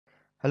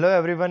Hello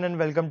everyone and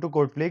welcome to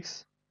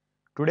CodeFlix.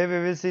 Today we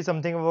will see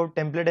something about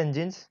template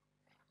engines.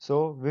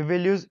 So we will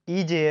use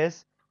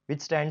Ejs, which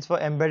stands for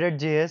Embedded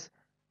JS,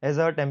 as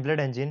our template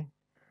engine.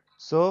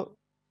 So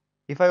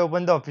if I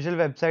open the official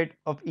website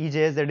of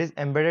Ejs, that is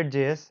Embedded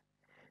JS,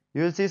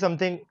 you will see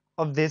something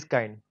of this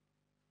kind.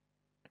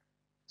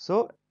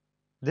 So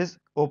this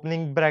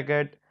opening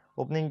bracket,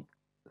 opening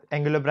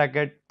angular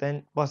bracket,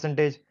 then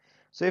percentage.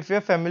 So if you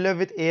are familiar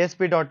with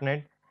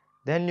ASP.NET,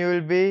 then you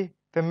will be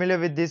familiar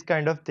with these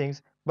kind of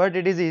things, but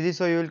it is easy,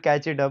 so you will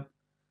catch it up.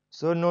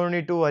 So no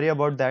need to worry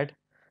about that.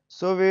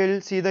 So we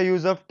will see the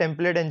use of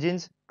template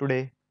engines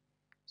today.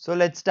 So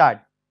let's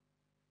start.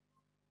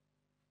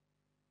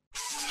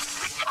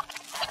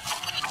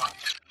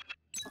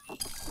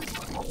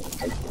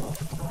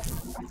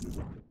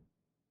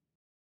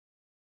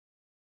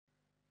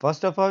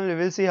 First of all, we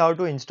will see how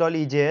to install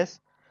EJS.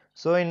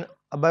 So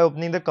by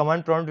opening the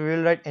command prompt, we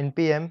will write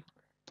npm,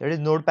 that is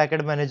Node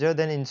Package Manager,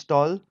 then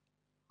install,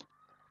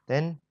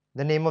 then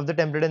the name of the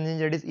template engine,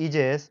 that is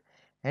EJS,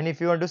 and if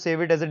you want to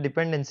save it as a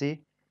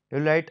dependency, you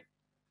will write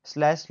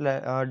dash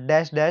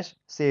dash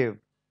save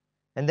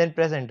and then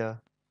press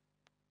enter.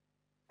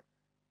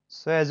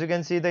 So as you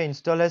can see, the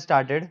install has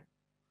started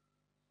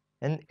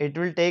and it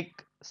will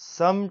take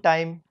some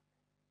time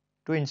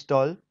to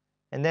install,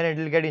 and then it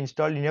will get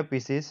installed in your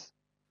PCs.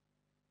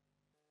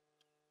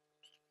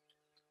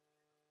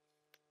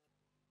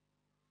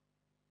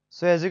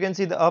 So as you can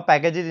see, our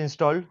package is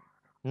installed.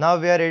 Now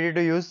we are ready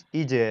to use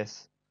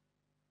EJS.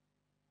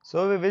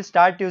 So we will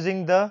start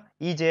using the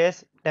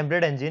EJS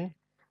template engine.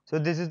 So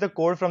this is the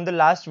code from the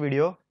last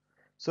video.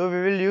 So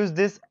we will use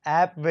this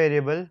app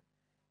variable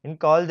in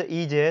call the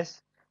EJS.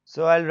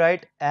 So I'll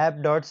write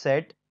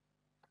app.set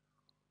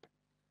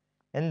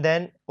and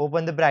then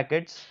open the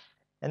brackets,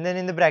 and then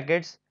in the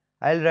brackets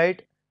I'll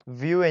write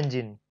view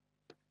engine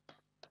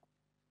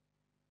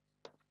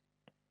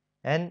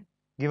and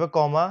give a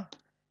comma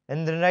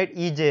and then write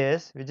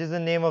EJS, which is the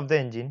name of the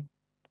engine,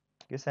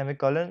 give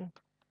semicolon.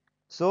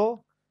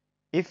 So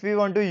if we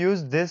want to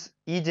use this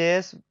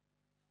EJS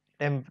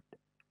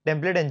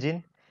template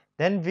engine,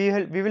 then we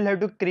will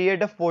have to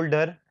create a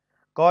folder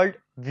called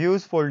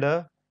views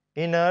folder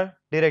in our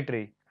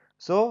directory.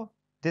 So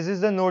this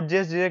is the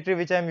NodeJs directory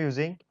which I am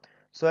using.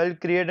 So I'll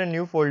create a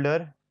new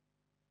folder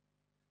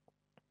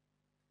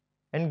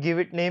and give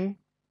it name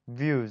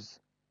views.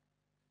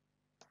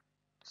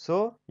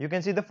 So you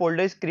can see the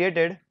folder is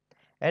created,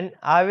 and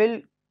I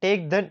will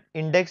take the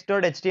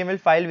index.html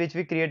file which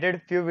we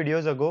created few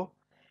videos ago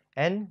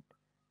and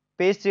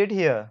paste it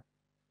here,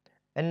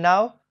 and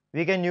now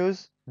we can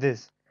use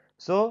this.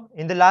 So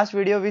in the last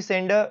video we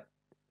send a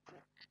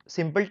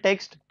simple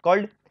text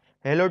called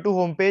hello to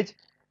homepage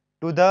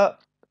to the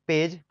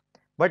page,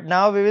 but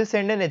now we will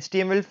send an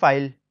HTML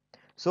file.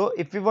 So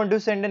if we want to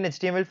send an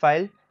HTML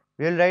file,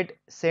 we will write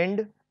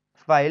send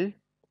file,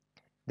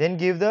 then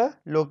give the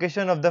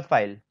location of the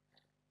file.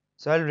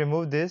 So I'll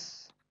remove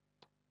this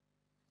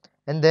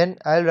and then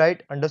I'll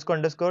write underscore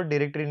underscore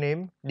directory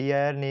name,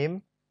 dir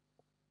name,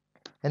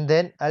 and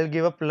then I'll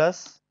give a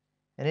plus,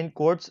 and in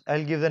quotes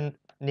I'll give the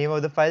name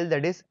of the file,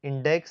 that is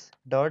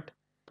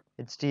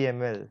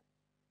index.html.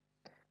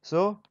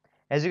 So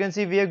as you can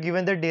see, we have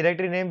given the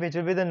directory name which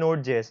will be the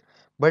NodeJs,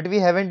 but we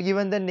haven't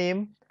given the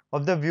name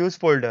of the views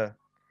folder.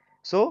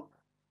 So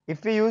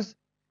if we use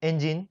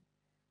engine,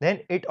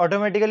 then it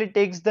automatically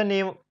takes the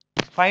name,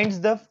 finds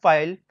the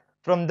file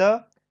from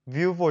the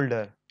view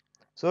folder.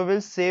 So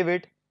we'll save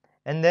it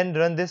and then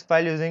run this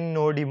file using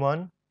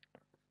nodemon.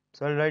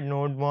 So I'll write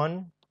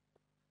nodemon,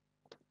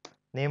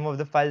 name of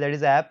the file, that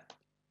is app.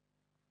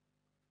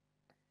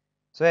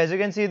 So as you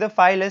can see, the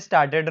file has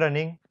started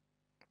running,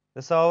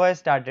 the server has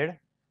started.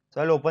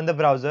 So I'll open the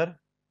browser.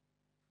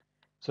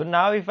 So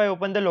now if I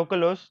open the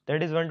localhost,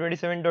 that is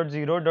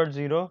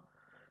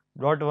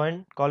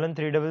 127.0.0.1 colon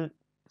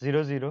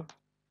 3000.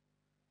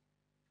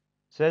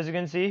 So as you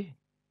can see,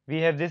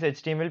 we have this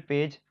HTML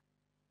page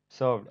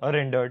served or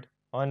rendered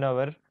on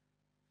our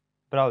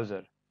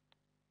browser.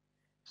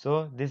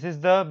 So this is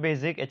the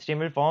basic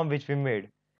HTML form which we made.